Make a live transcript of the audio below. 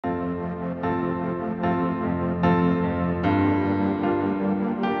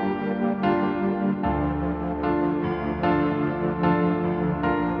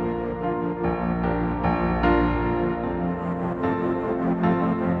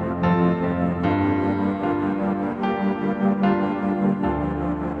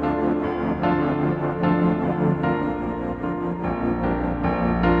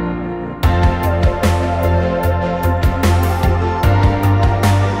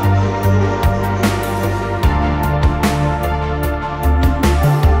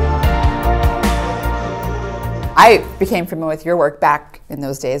I became familiar with your work back in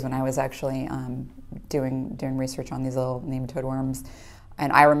those days when I was actually doing research on these little nematode worms,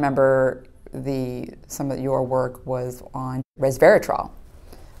 and I remember some of your work was on resveratrol,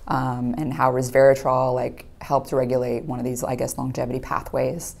 and how resveratrol helped regulate one of these, I guess, longevity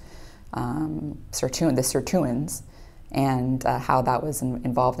pathways, the sirtuins, and how that was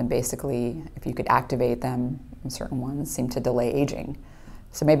involved in basically, if you could activate them, certain ones seem to delay aging.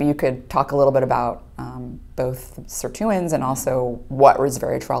 So maybe you could talk a little bit about both sirtuins and also what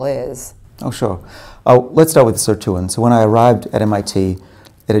resveratrol is. Oh, sure. Let's start with sirtuin. So when I arrived at MIT,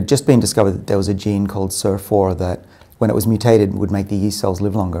 it had just been discovered that there was a gene called SIR4 that, when it was mutated, would make the yeast cells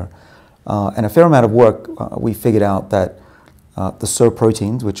live longer. And a fair amount of work, we figured out that the SIR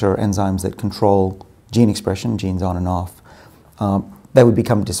proteins, which are enzymes that control gene expression, genes on and off, they would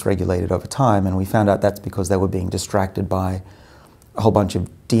become dysregulated over time, and we found out that's because they were being distracted by a whole bunch of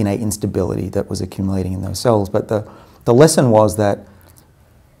DNA instability that was accumulating in those cells. But the lesson was that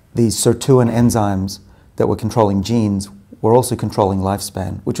these sirtuin enzymes that were controlling genes were also controlling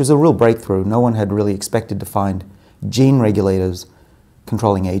lifespan, which was a real breakthrough. No one had really expected to find gene regulators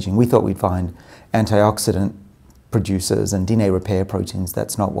controlling aging. We thought we'd find antioxidant producers and DNA repair proteins.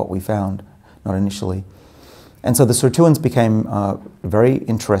 That's not what we found, not initially. And so the sirtuins became very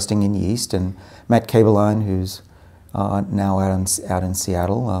interesting in yeast, and Matt Kaberlein, who's now out in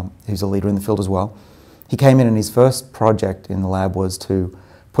Seattle, who's a leader in the field as well, he came in and his first project in the lab was to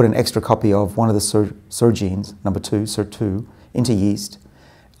put an extra copy of one of the SIR genes, number 2, SIR2, into yeast,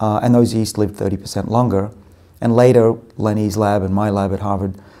 and those yeast lived 30% longer. And later, Lenny's lab and my lab at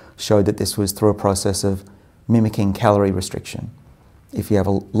Harvard showed that this was through a process of mimicking calorie restriction. If you have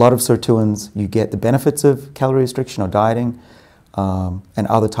a lot of sirtuins, you get the benefits of calorie restriction or dieting, and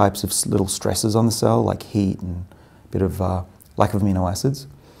other types of little stresses on the cell, like heat and a bit of lack of amino acids.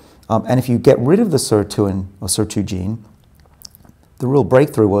 And if you get rid of the sirtuin or SIR2 gene, the real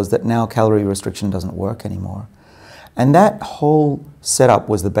breakthrough was that now calorie restriction doesn't work anymore. And that whole setup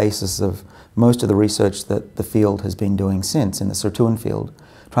was the basis of most of the research that the field has been doing since in the sirtuin field,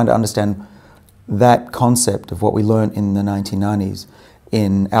 trying to understand that concept of what we learned in the 1990s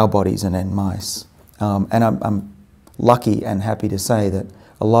in our bodies and in mice. And I'm lucky and happy to say that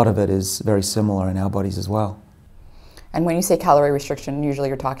a lot of it is very similar in our bodies as well. And when you say calorie restriction, usually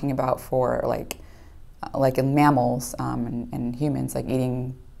you're talking about for like in mammals and humans, like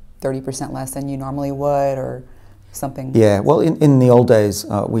eating 30% less than you normally would, or something? Yeah, well, in the old days,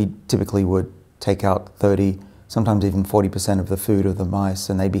 we typically would take out 30, sometimes even 40% of the food of the mice,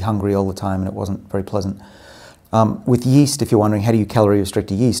 and they'd be hungry all the time, and it wasn't very pleasant. With yeast, if you're wondering how do you calorie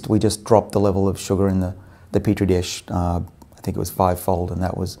restrict a yeast, we just dropped the level of sugar in the petri dish. I think it was 5-fold, and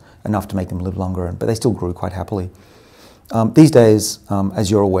that was enough to make them live longer, but they still grew quite happily. These days,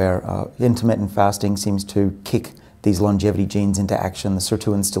 as you're aware, intermittent fasting seems to kick these longevity genes into action. The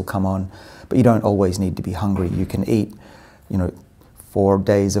sirtuins still come on, but you don't always need to be hungry. You can eat, 4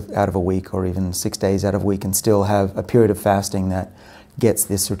 days out of a week, or even 6 days out of a week, and still have a period of fasting that gets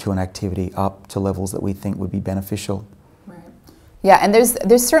this sirtuin activity up to levels that we think would be beneficial. Right. Yeah, and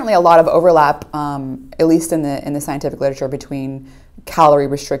there's certainly a lot of overlap, at least in the scientific literature, between calorie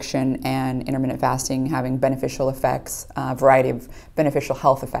restriction and intermittent fasting having beneficial effects, a variety of beneficial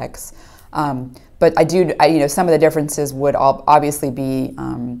health effects. But some of the differences would obviously be,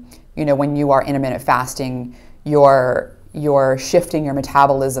 when you are intermittent fasting, you're shifting your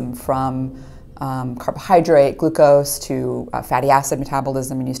metabolism from carbohydrate, glucose, to fatty acid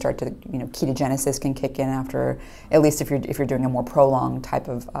metabolism, and you start to, ketogenesis can kick in after, at least if you're doing a more prolonged type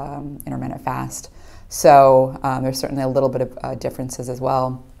of intermittent fast. So there's certainly a little bit of differences as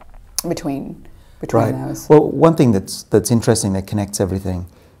well between right. those. Well, one thing that's interesting that connects everything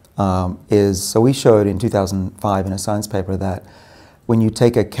is, so we showed in 2005 in a science paper that when you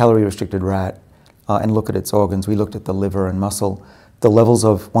take a calorie-restricted rat and look at its organs, we looked at the liver and muscle, the levels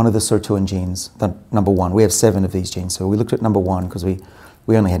of one of the sirtuin genes, the number 1, we have 7 of these genes, so we looked at number 1 because we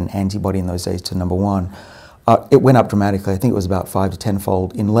only had an antibody in those days to number 1. It went up dramatically. I think it was about 5 to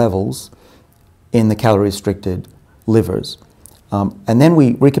 10-fold in levels in the calorie-restricted livers. And then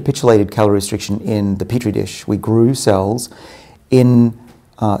we recapitulated calorie restriction in the petri dish. We grew cells in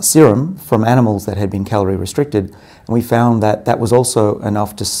serum from animals that had been calorie restricted, and we found that that was also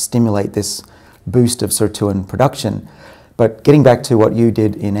enough to stimulate this boost of sirtuin production. But getting back to what you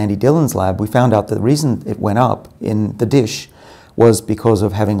did in Andy Dillon's lab, we found out that the reason it went up in the dish was because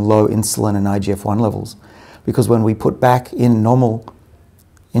of having low insulin and IGF-1 levels. Because when we put back in normal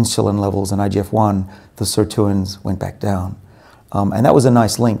insulin levels and IGF-1, the sirtuins went back down. And that was a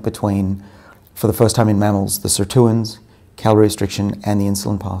nice link between, for the first time in mammals, the sirtuins, calorie restriction, and the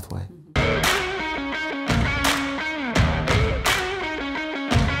insulin pathway.